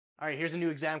All right, here's a new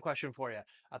exam question for you.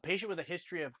 A patient with a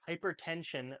history of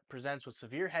hypertension presents with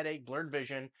severe headache, blurred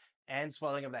vision, and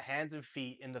swelling of the hands and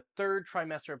feet in the third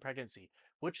trimester of pregnancy.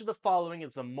 Which of the following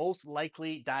is the most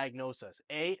likely diagnosis?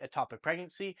 A, ectopic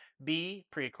pregnancy, B,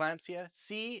 preeclampsia,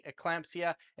 C,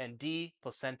 eclampsia, and D,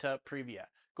 placenta previa.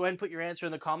 Go ahead and put your answer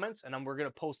in the comments, and we're going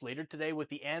to post later today with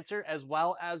the answer as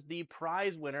well as the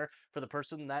prize winner for the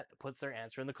person that puts their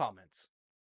answer in the comments.